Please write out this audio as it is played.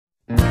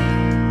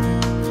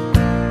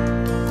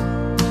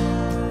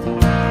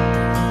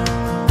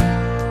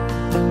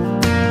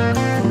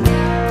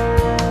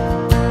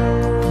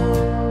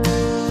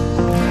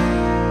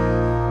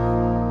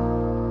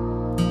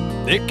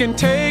can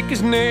take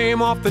his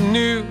name off the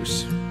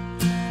news,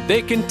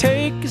 they can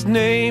take his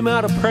name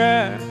out of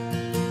prayer,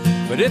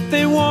 but if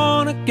they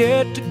want to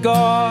get to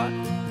God,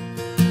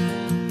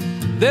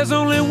 there's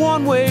only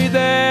one way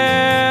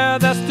there,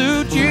 that's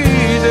through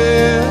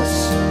Jesus.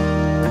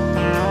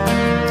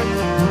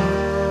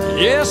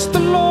 Yes, the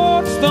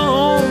Lord's the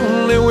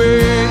only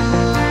way,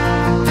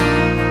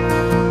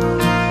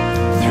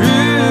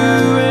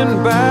 through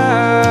and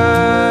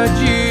by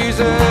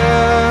Jesus.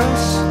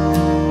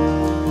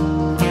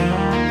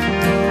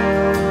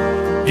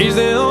 He's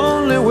the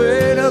only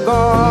way to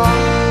God.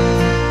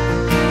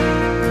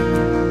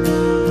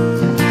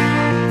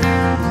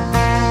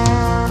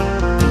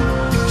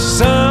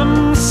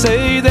 Some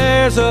say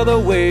there's other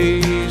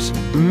ways,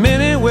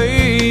 many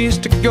ways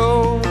to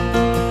go.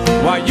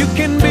 Why, you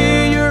can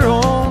be your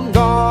own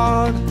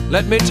God.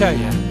 Let me tell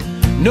you,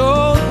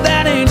 no,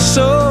 that ain't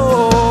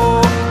so.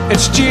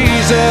 It's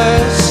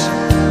Jesus.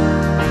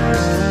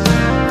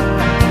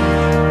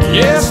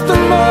 Yes, the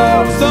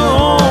Lord's the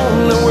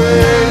only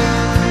way,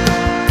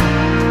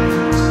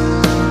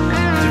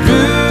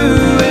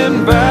 through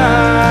and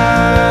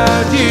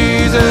by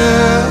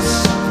Jesus.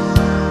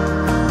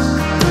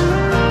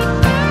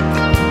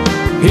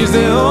 He's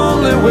the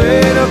only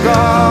way to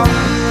God.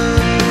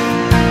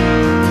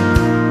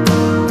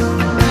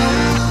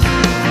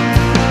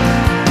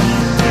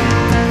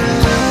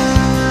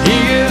 He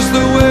is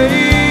the way,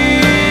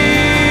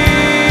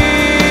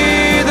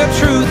 the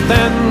truth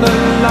and the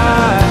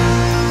life.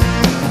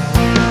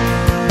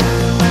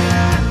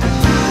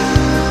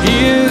 He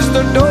is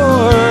the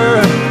door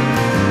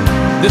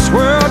this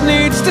world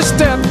needs to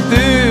step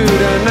through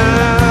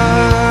tonight.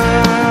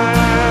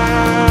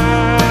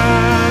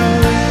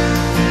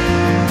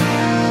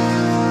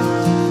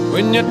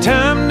 When your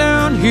time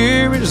down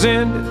here is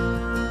ended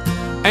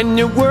and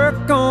your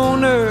work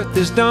on earth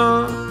is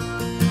done,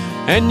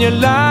 and you're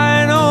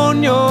lying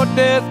on your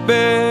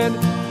deathbed,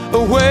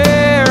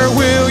 where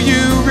will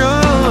you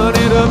run?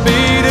 It'll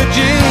be to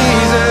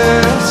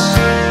Jesus.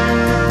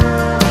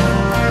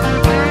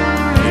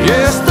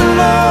 Yes, the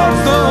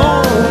Lord's the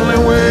only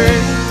way,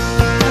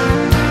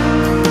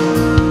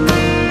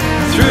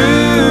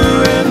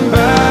 through and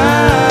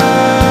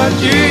by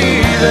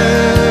Jesus.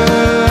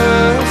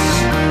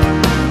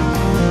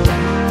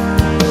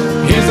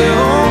 He's the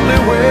only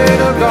way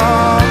to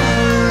God.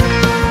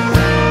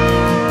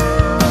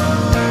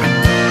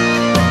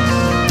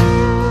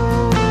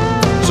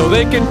 So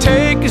they can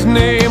take his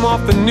name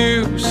off the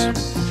news,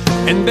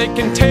 and they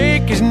can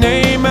take his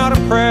name out of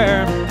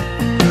prayer,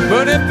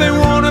 but if they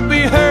want to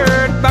be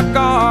heard by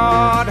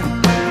God,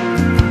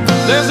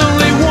 there's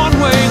only one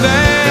way,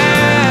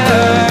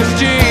 there's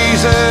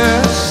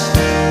Jesus.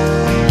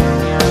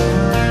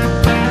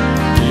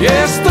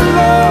 Yes, the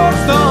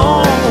Lord's the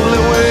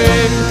only way,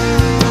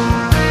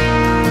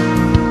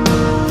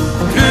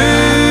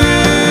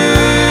 through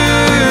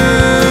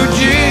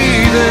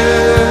Jesus.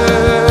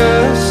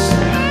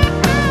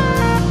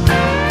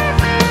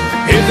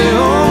 He's the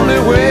only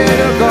way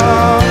to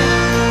God.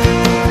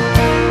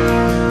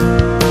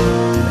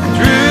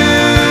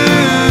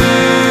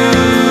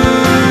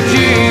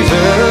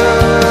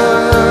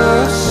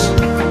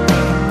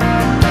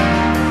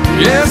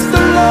 Yes, the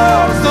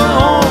Lord's the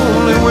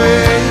only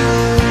way,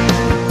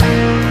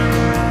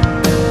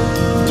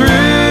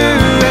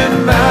 through and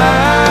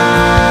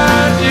by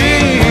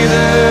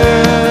Jesus.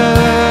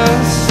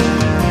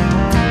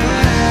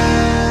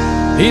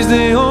 He's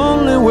the